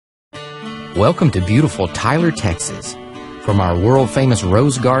Welcome to beautiful Tyler, Texas. From our world-famous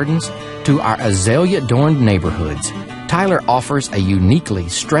rose gardens to our azalea-adorned neighborhoods, Tyler offers a uniquely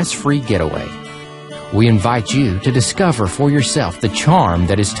stress-free getaway. We invite you to discover for yourself the charm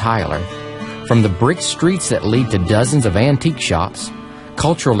that is Tyler. From the brick streets that lead to dozens of antique shops,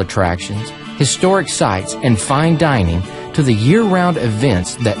 cultural attractions, historic sites, and fine dining, to the year-round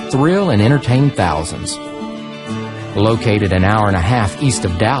events that thrill and entertain thousands. Located an hour and a half east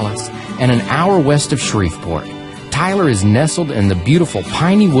of Dallas and an hour west of Shreveport, Tyler is nestled in the beautiful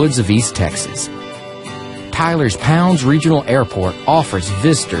piney woods of East Texas. Tyler's Pounds Regional Airport offers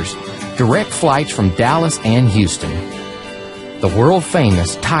visitors direct flights from Dallas and Houston. The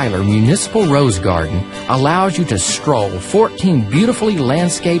world-famous Tyler Municipal Rose Garden allows you to stroll 14 beautifully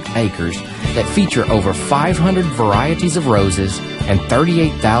landscaped acres that feature over 500 varieties of roses and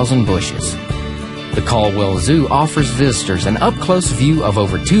 38,000 bushes. The Caldwell Zoo offers visitors an up-close view of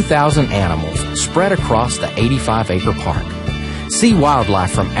over 2,000 animals spread across the 85-acre park. See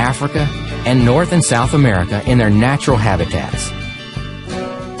wildlife from Africa and North and South America in their natural habitats.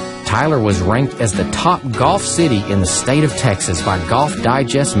 Tyler was ranked as the top golf city in the state of Texas by Golf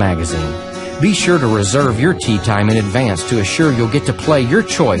Digest magazine. Be sure to reserve your tee time in advance to assure you'll get to play your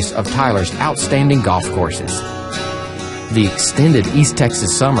choice of Tyler's outstanding golf courses. The extended East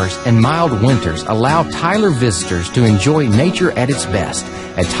Texas summers and mild winters allow Tyler visitors to enjoy nature at its best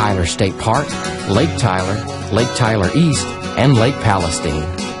at Tyler State Park, Lake Tyler East, and Lake Palestine.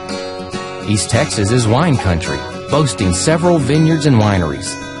 East Texas is wine country, boasting several vineyards and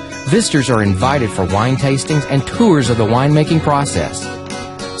wineries. Visitors are invited for wine tastings and tours of the winemaking process.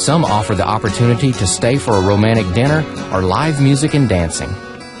 Some offer the opportunity to stay for a romantic dinner or live music and dancing.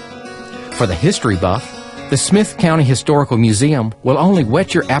 For the history buff, the Smith County Historical Museum will only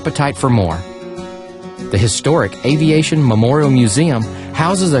whet your appetite for more. The historic Aviation Memorial Museum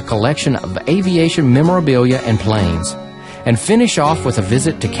houses a collection of aviation memorabilia and planes. And finish off with a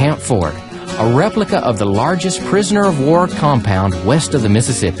visit to Camp Ford, a replica of the largest prisoner of war compound west of the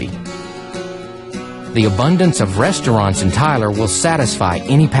Mississippi. The abundance of restaurants in Tyler will satisfy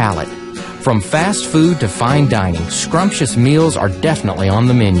any palate. From fast food to fine dining, scrumptious meals are definitely on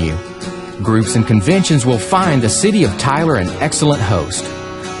the menu. Groups and conventions will find the city of Tyler an excellent host.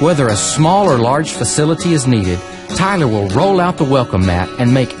 Whether a small or large facility is needed, Tyler will roll out the welcome mat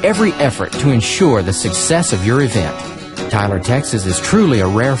and make every effort to ensure the success of your event. Tyler, Texas is truly a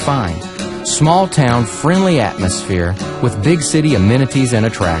rare find. Small town, friendly atmosphere with big city amenities and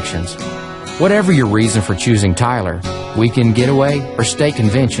attractions. Whatever your reason for choosing Tyler, weekend getaway or stay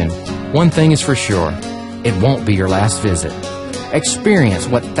convention, one thing is for sure, it won't be your last visit. Experience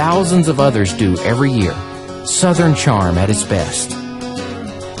what thousands of others do every year. Southern charm at its best.